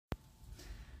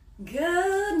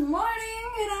Good morning,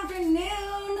 good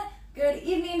afternoon, good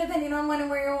evening, depending on when and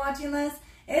where you're watching this.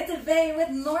 It's Faye with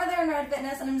Northern Red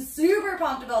Fitness, and I'm super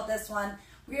pumped about this one.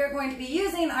 We are going to be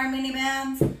using our mini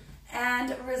bands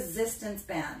and resistance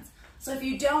bands. So if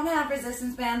you don't have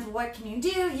resistance bands, what can you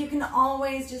do? You can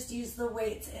always just use the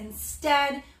weights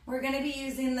instead. We're going to be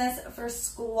using this for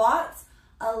squats,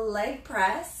 a leg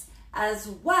press, as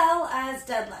well as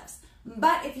deadlifts.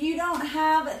 But if you don't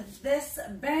have this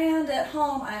band at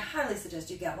home, I highly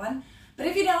suggest you get one. But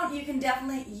if you don't, you can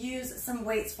definitely use some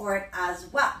weights for it as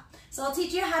well. So I'll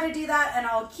teach you how to do that, and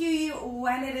I'll cue you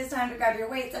when it is time to grab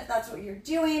your weights if that's what you're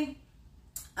doing.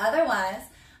 Otherwise,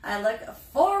 I look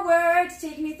forward to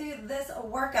taking you through this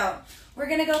workout. We're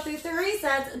going to go through 3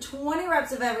 sets, 20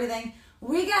 reps of everything.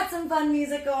 We got some fun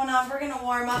music going on. We're going to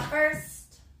warm up first.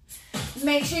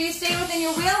 Make sure you stay within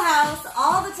your wheelhouse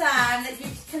all the time, that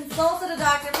you've consulted a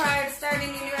doctor prior to starting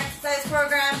your new exercise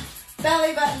program.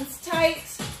 Belly buttons tight,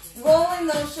 rolling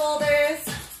those shoulders.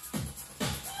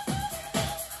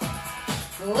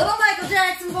 Little Michael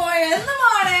Jackson for you in the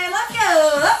morning. Let's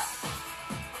go.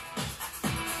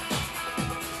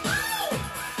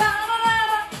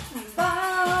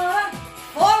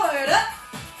 Forward, up.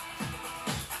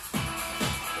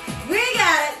 We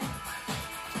got it.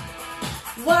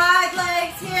 Wide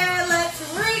legs here, let's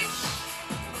reach.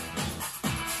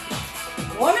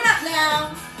 Warming up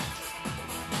now.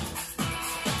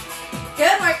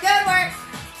 Good work, good work.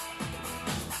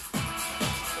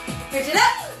 Reach it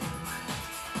up.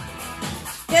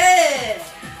 Good.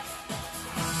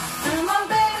 Come on,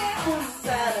 baby, on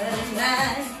Saturday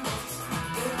night.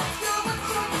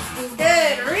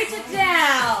 Good, reach it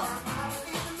down.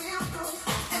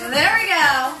 And there we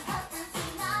go.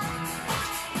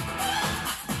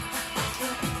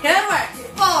 Good work.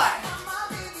 4,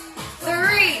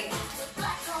 3,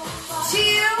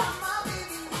 2,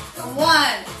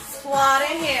 1. Squat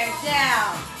in here. Down.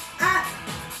 Up.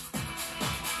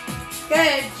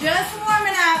 Good. Just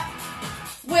warming up.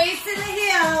 Weights in the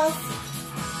heels.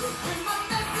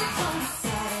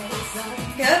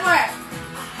 Good work.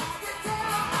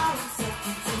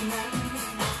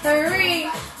 3,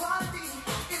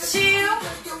 2,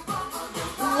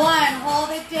 1. Hold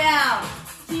it down.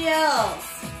 Heels.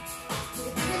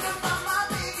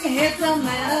 It don't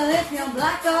matter if you're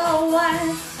black or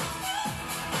white.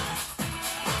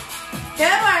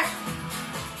 Good work.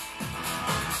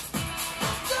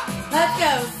 Let's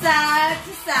go side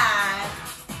to side.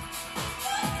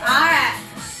 All right.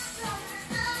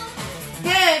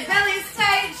 Good. Belly's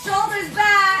tight, shoulders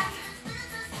back.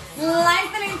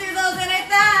 Lengthening through those inner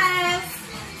thighs.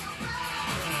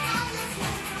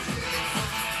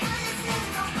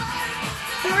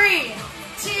 3,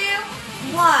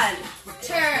 2, 1.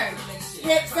 Turn.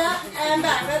 Hips up and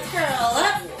back. Let's curl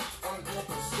up.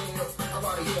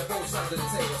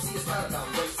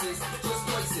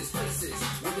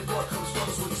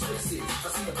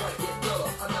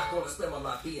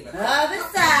 Other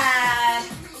side.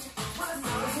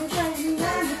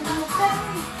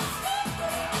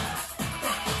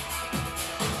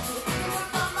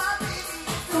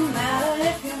 No matter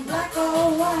if you're black or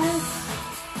white.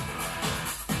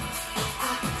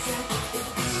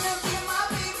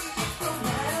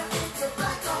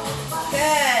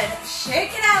 Good.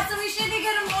 Shake it out. So we should be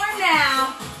getting more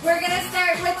now. We're going to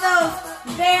start with those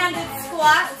banded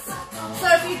squats. So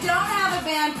if you don't have a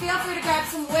band, feel free to grab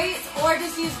some weights or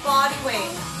just use body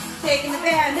weight. Taking the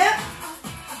band up,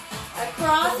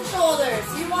 across the shoulders.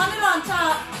 You want it on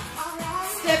top.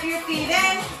 Step your feet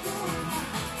in.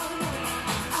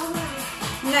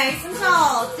 Nice and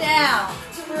tall. Down.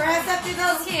 Press up through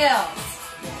those heels.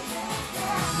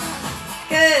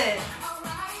 Good.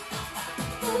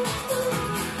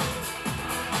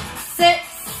 6,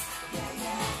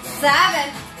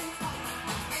 7,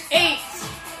 8,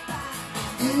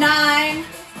 9,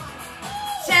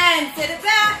 10. Sit it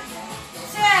back.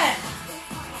 10,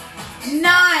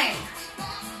 9,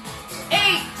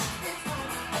 8,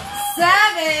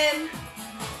 7,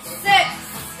 6,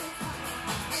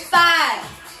 5,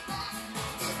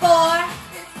 4,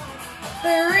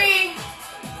 3,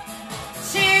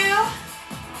 2,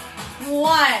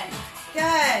 1.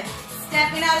 Good.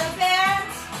 Stepping out of the band.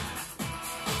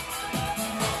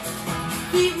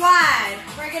 Feet wide.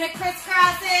 We're going to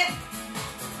crisscross it.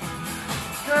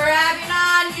 Grabbing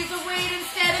on. Use a weight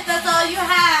instead if that's all you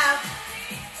have.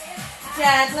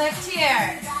 Deadlift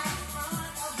here.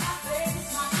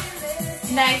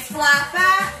 Nice flat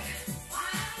back.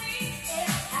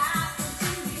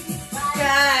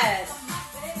 Good.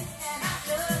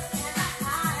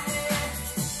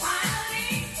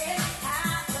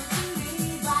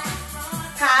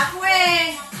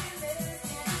 Halfway.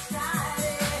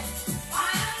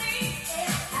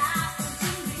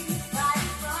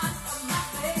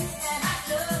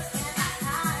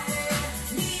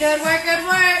 Good work, good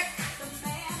work.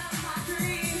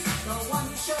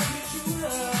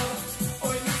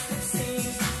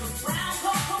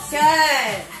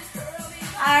 Good.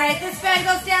 All right, this band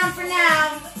goes down for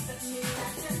now.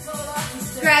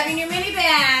 Grabbing your mini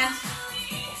band.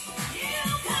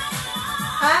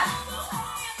 Up,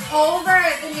 over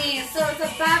the knees, so it's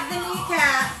above the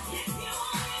kneecap.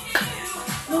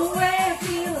 The way I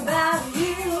feel about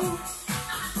you.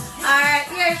 All right,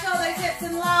 here, shoulders, hips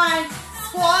in line.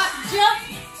 Squat, jump.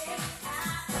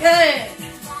 Good.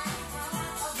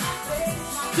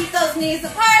 Keep those knees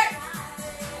apart.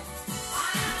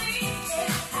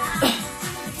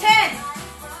 10,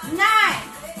 9,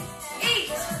 8,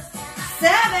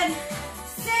 7,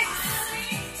 6,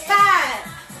 5,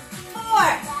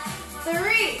 4,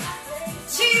 3,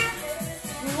 2,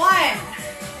 1.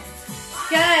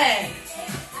 Good.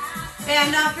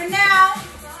 Band on for now.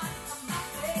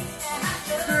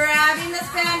 Grabbing this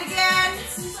band again.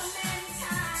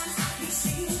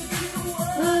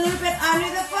 Loop it under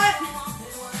the foot.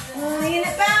 Lean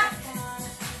it back.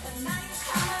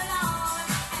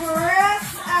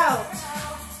 Press out.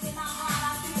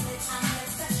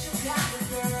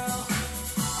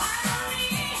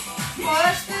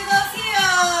 Push through those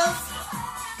heels.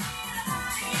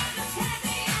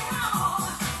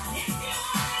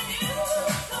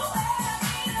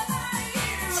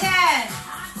 10,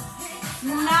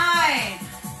 9,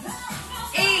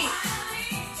 8,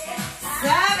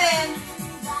 7,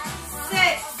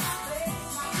 6,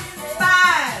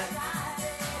 5,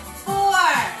 4,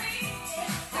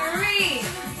 3,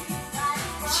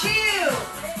 2,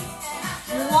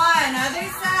 1. Other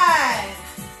side.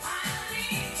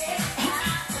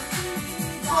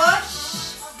 Push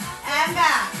and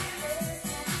back.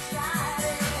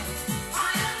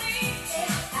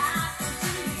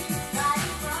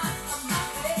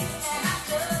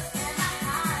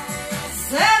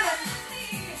 Seven,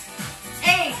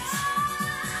 8,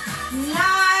 9,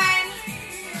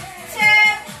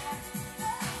 10,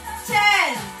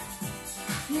 10,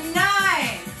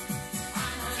 9,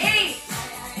 8,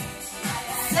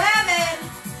 7,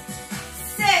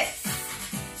 6,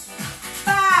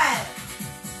 5,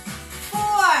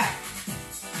 4,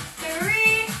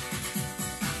 3,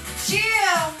 2,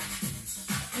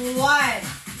 1.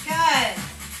 Good.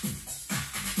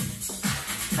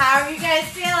 How are you guys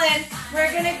feeling?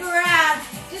 We're gonna grab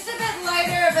just a bit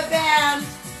lighter of a band.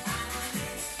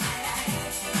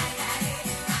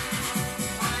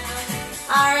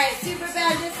 All right, super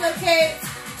band dislocates.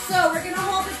 So we're gonna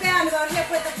hold the band about hip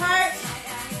width apart.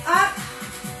 Up,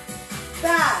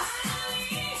 back.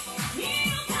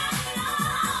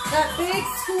 That big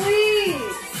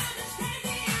squeeze.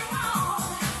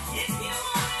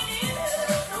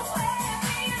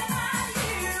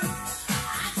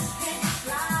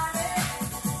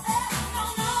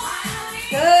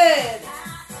 Good.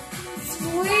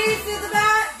 Squeeze through the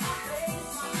back.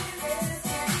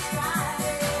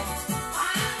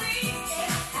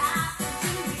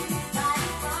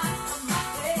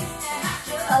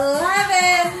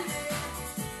 Eleven,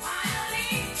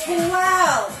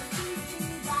 12,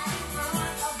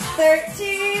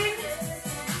 13,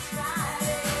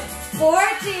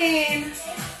 14,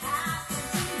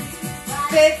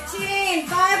 15.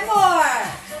 5 more.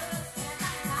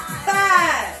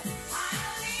 5,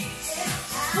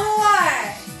 4,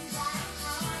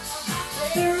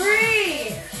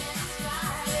 3,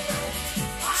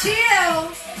 2,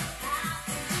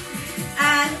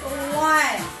 and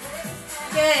 1.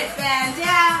 Good. Band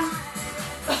down.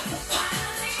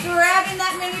 Grabbing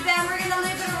that mini band, we're going to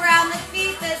loop it around the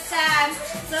feet this time.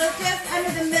 So just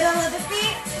under the middle of the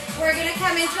feet, we're going to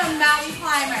come into a mountain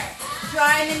climber.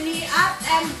 Drawing the knee up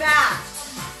and back.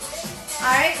 All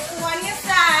right, so on your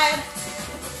side.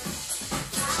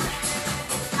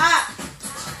 Up.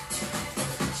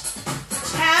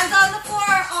 Hands on the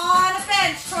floor on a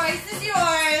bench. Choice is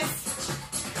yours.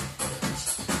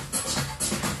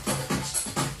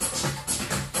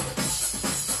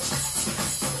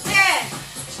 10.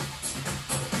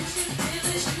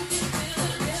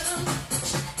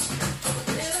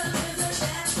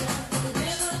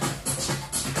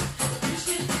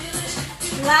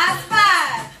 Last 5,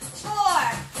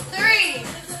 4, 3,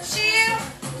 2,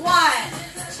 1.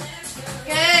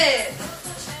 Good.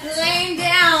 Laying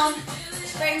down.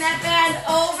 Bring that band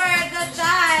over the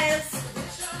thighs.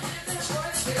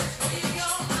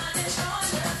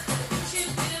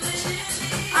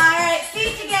 Alright,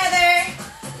 feet together.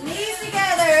 Knees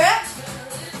together.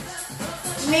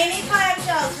 Mini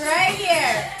clamshells right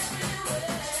here.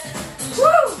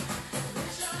 Woo!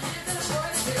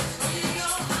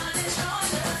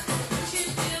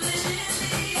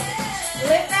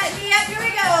 Lift that knee up, here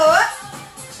we go.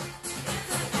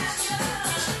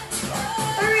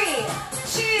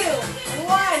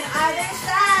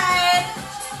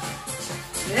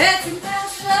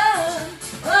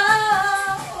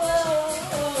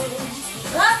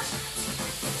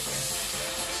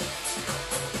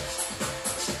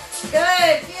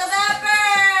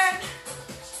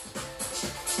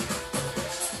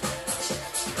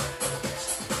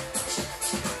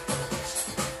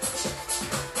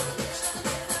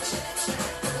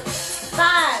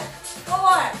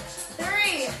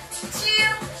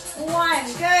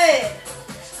 Good.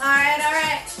 All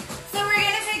right. So we're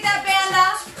gonna take that band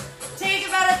off. Take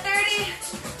about a 30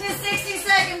 to 60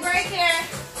 second break here.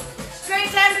 Great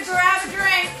time to grab a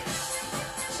drink.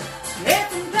 Get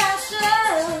some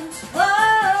passion.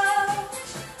 Whoa.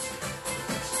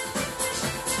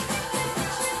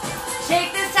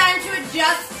 Take this time to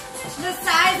adjust the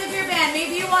size of your band.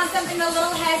 Maybe you want something a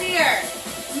little heavier,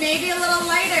 maybe a little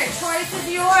lighter. Choice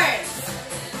is yours.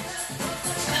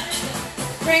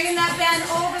 Bringing that band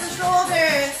over the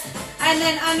shoulders and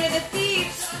then under the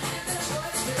feet.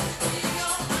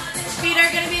 Feet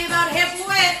are going to be about hip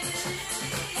width.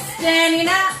 Standing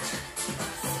up.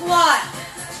 Squat.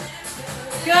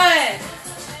 Good.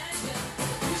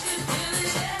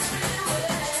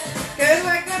 Good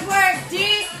work.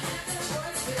 Deep.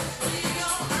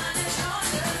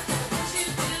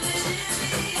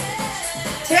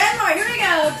 Ten more. Here we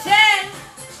go. 10,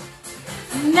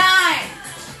 9,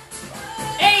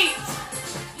 8,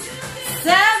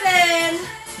 7,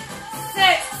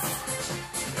 6,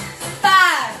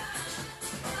 5,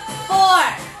 4,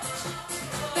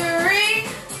 3,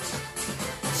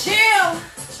 2,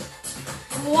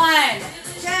 1.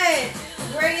 Good.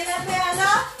 Bringing that band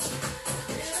up.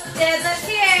 There's us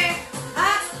here.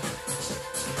 Up.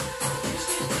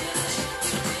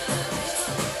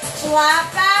 Flat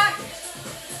back.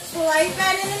 Slight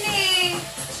bend in the knee.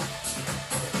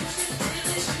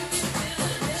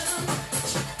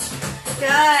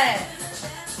 Good.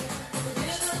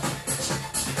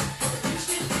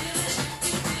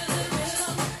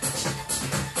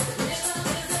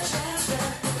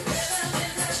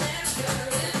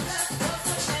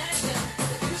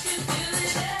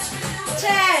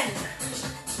 Ten,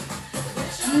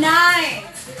 9,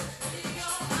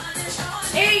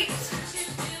 8,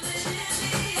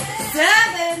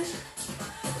 7,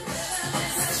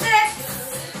 6,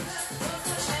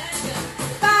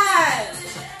 5,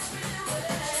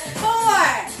 4,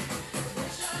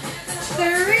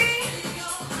 3,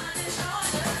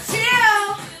 2,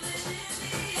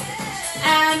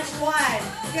 and 1.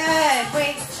 Good.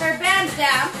 Weights or bands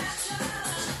down.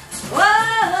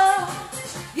 Whoa,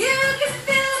 you can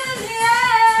feel it in the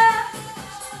air.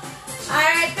 All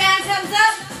right, band comes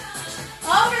up,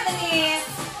 over the knees,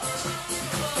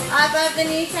 above the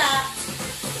kneecap.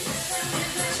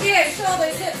 Here,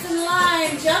 shoulders, hips in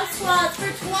line. Jump squats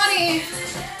for 20.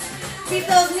 Keep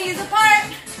those knees apart.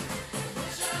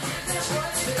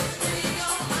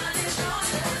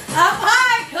 Up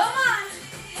high, come on.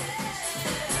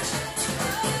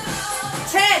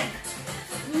 10,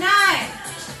 9,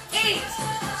 8,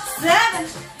 7,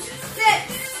 6,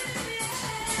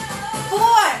 4,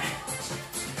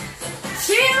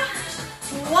 2,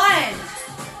 1.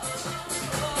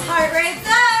 Heart rate's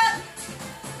up.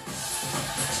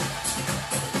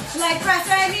 Leg press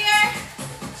right here.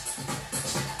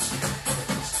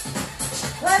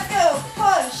 Let's go.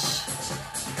 Push.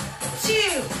 2,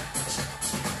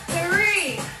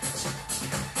 3,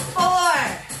 4,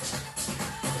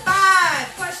 5.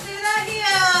 Push through that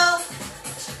heel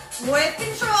with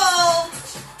control.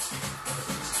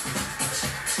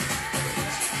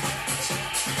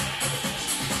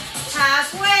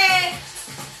 Halfway.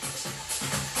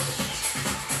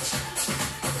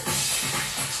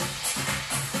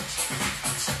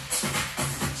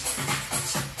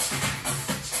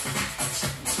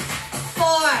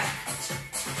 Four,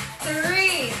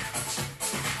 3,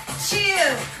 2,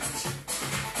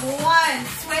 1.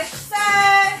 Switch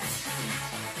sides.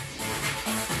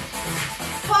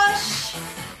 Push.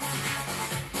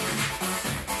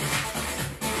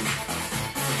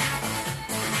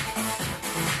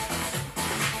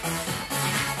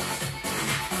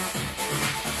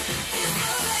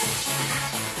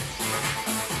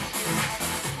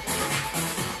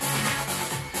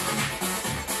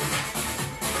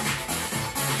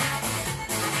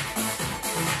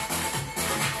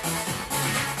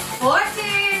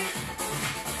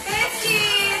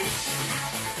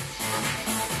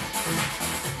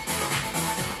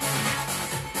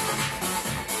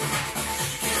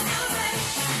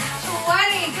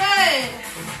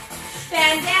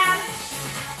 Bend down.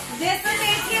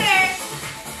 Dislocate here.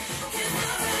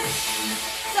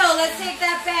 So let's take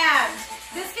that band.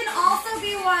 This can also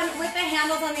be one with the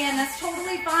handles on the end. That's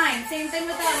totally fine. Same thing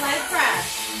with that leg press.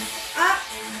 Up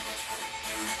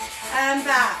and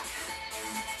back.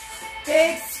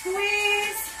 Big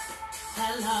squeeze.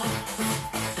 Hello.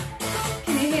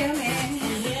 Can you hear me? Can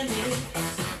you hear me?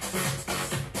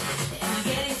 Am I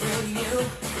getting through to you?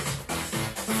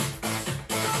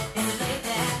 Is it like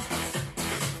that?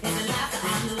 Is it laughter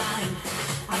on the line?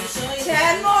 Are you sure you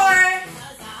 10 more.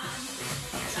 'Cause I'm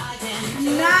trying to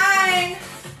 9.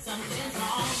 something's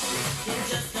wrong. You're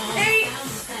just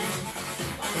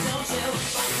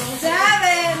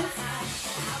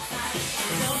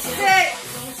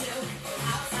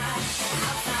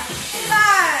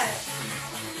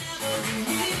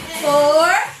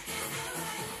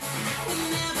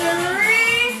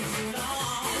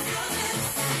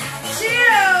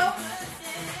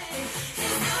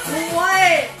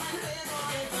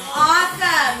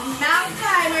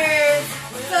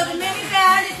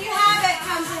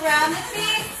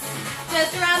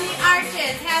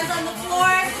arches, hands on the floor,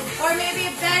 or maybe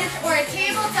a bench or a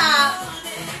tabletop.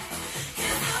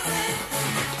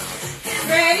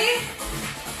 Ready?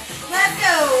 Let's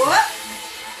go.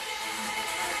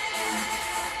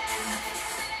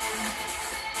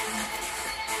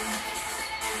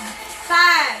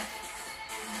 5,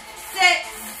 6,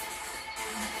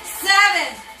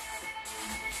 7,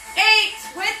 8.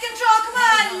 With control, come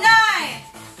on. 9,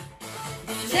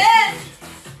 10,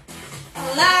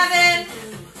 11,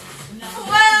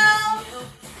 12,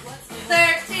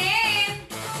 13,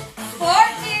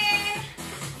 14,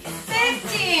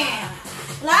 15.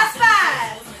 Last 5,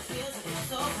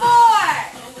 4,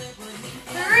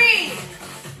 3,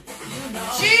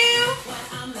 2,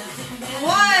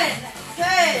 1.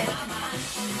 Good.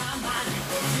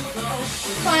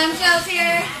 Clamshells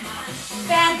here.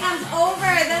 Band comes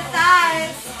over the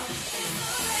thighs.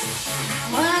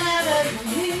 Whenever you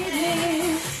need me,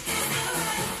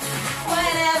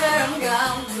 whenever I'm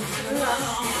gone,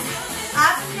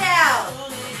 up and down.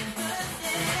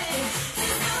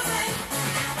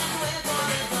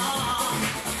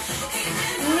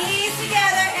 Knees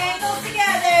together, ankles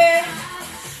together.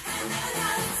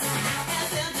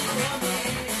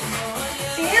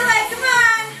 Feel it, come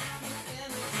on.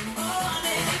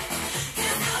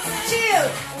 2,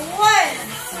 1.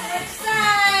 Switch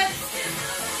sides.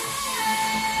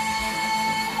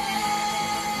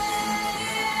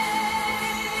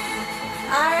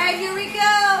 All right, here we go.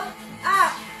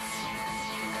 Up.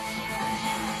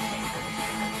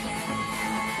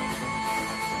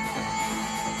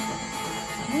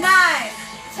 Nine,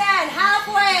 10,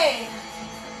 halfway.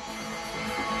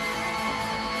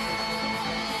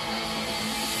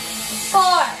 4,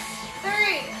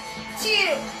 3,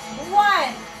 2,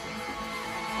 1.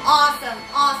 Awesome,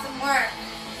 awesome work.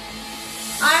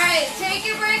 All right, take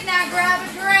your break now. Grab a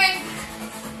drink.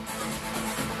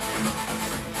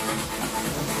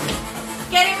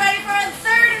 Getting ready for a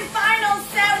third and final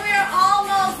set. We are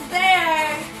almost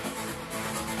there.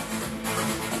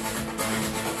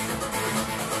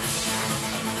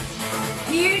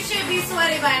 You should be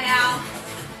sweaty by now.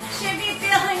 Should be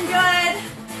feeling good.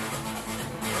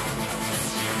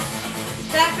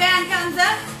 That band comes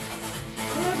up.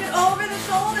 Move it over the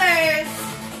shoulders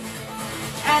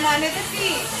and under the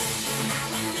feet.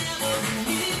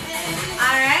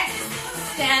 All right,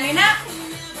 standing up.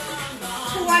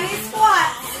 20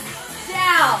 squats.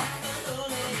 Down.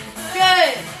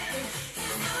 Good.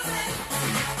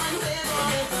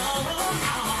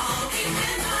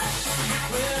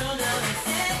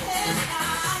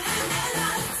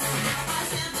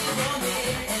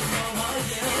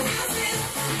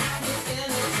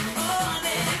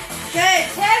 Good.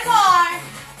 10 more.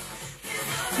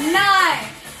 9,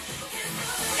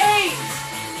 8,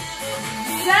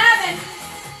 7,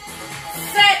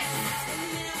 6,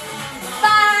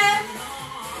 5,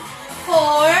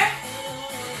 4,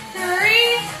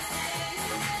 3,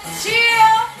 2,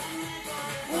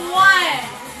 1.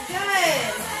 Good.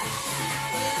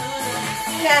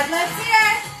 Deadlifts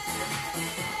here.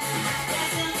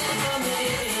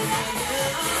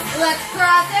 Let's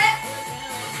cross it.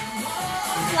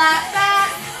 Flat back.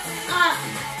 Up.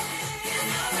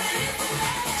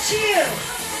 2.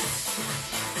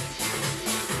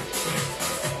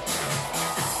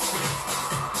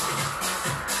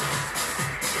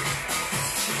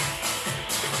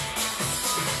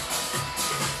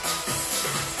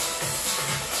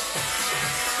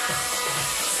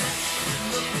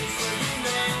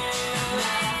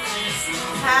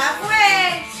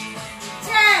 Halfway.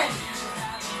 10,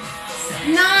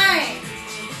 9,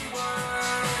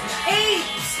 8,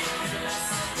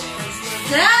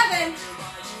 7,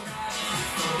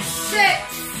 6,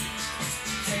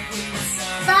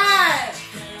 5,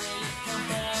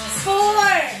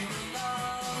 4,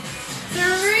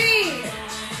 3,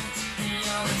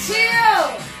 2,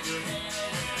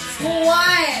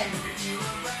 1.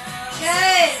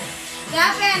 Good.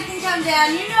 That band can come down.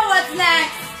 You know what's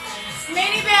next.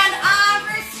 Mini band on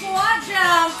for squat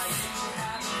jumps.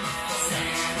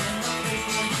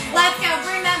 Let's go.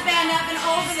 Bring that band up and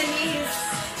over the knees.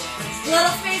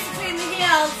 Little space between the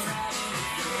heels.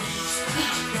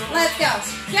 Let's go.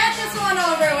 Get this one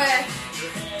over with.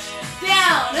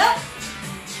 Down. Up.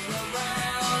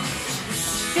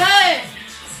 Good.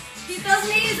 Keep those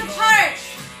knees apart.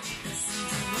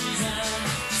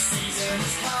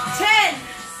 10,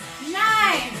 9,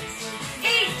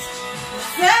 8,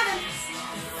 7,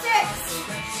 6,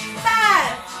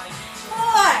 5,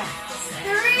 4,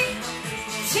 3,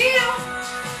 2,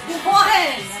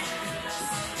 1.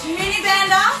 Mini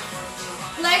band off.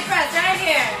 Leg press right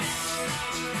here.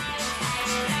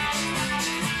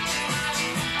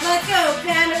 Let's Let's go.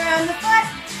 Bend around the foot.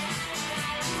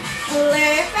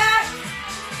 Lay it back.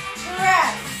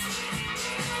 Rest.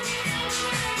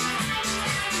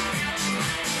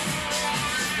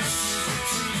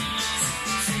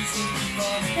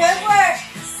 Good work.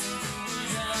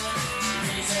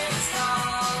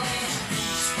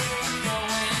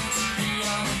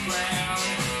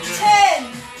 10,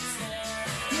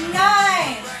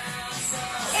 9,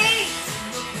 8,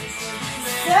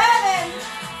 7,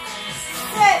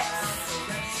 6,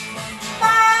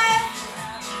 5,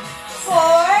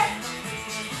 4,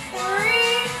 3,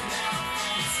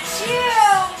 2,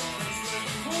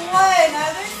 1.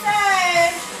 Other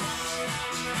side.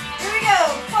 Here we go.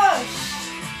 Push.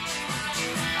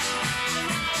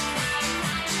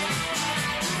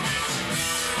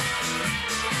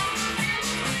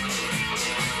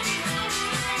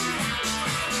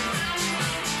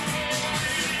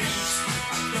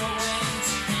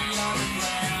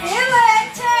 Feel it.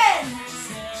 10.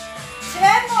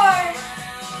 10 more.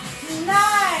 9,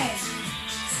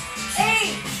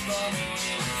 8,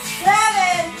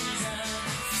 7,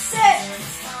 6,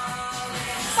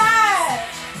 5,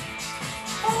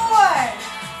 4,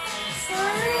 3,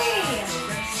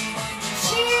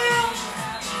 2,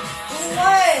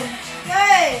 1.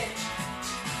 Good.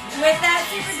 With that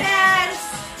super dance.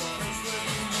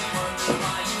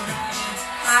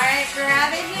 All right,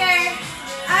 grab it here.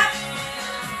 Up.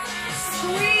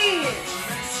 Squeeze.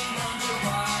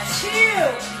 2, 3,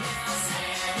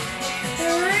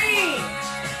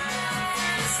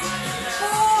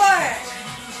 4,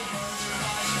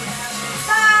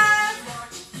 5,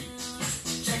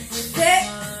 6,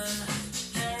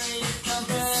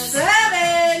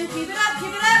 7. Keep it up,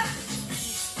 keep it up.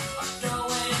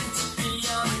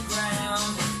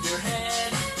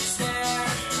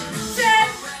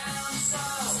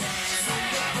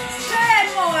 10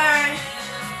 more.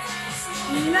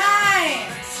 9,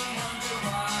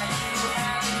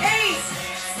 8,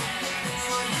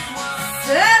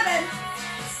 7,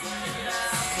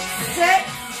 6,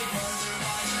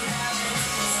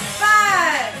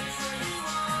 5,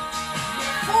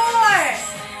 4,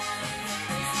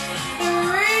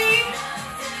 3,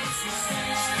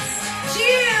 2,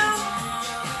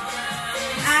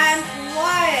 and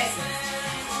 1.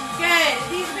 Good.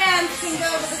 These bands can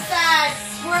go to the side.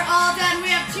 We're all done. We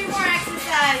have 2 more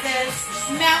exercises.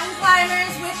 Mountain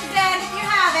climbers with the band if you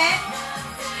have it.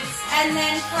 And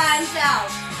then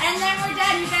clamshells. And then we're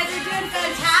done. You guys are doing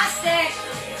fantastic.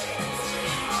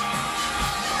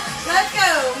 Let's go.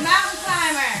 Mountain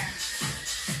climber.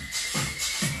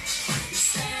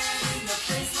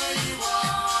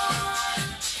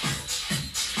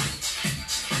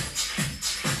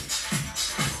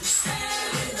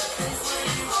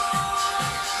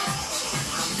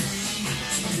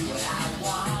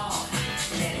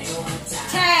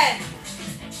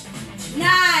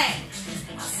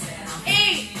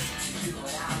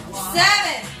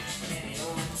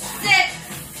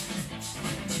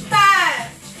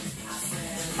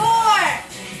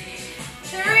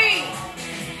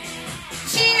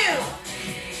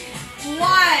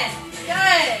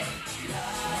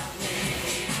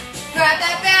 Grab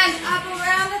that band up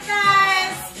around the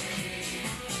thighs.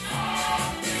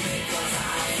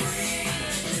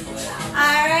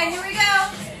 All right, here we go.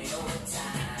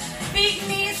 Feet and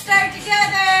knees start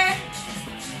together.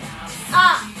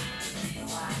 Up.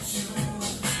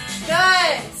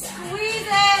 Good. Squeeze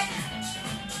it.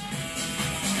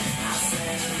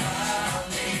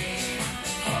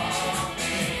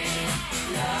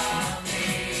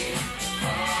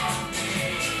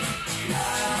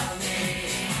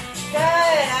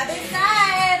 Good. Other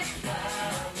side.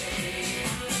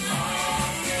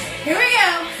 Here we go.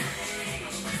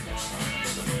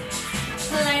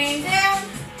 Laying down.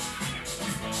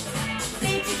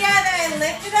 Feet together and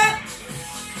lift it up.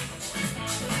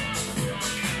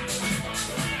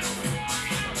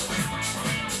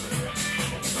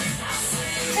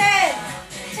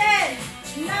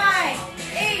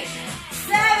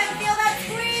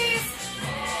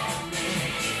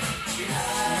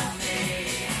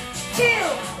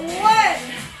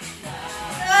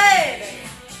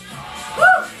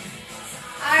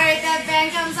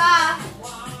 Comes off.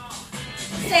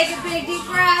 Take a big deep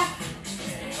breath.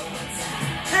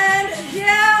 And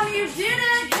down. You did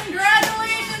it.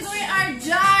 Congratulations. We are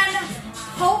done.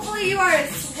 Hopefully you are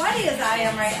as sweaty as I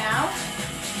am right now.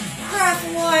 Cross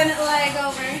one leg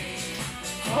over.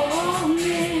 Hold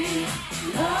me.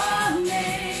 Love me.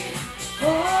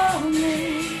 Hold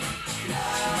me.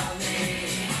 Love me.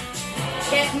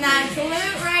 Getting that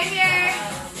glute right here.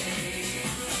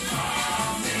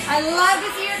 I'd love to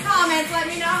see your comments. Let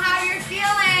me know how you're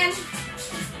feeling.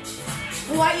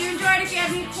 what you enjoyed. If you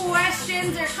have any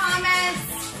questions or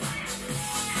comments.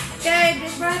 Good,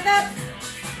 big breath up,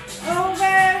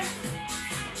 over,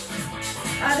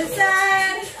 other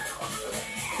side,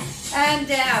 and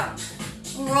down.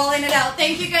 Rolling it out.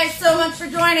 Thank you guys so much for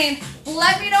joining.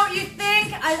 Let me know what you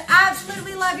think. I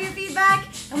absolutely love your feedback,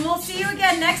 and we'll see you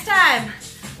again next time.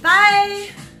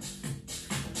 Bye.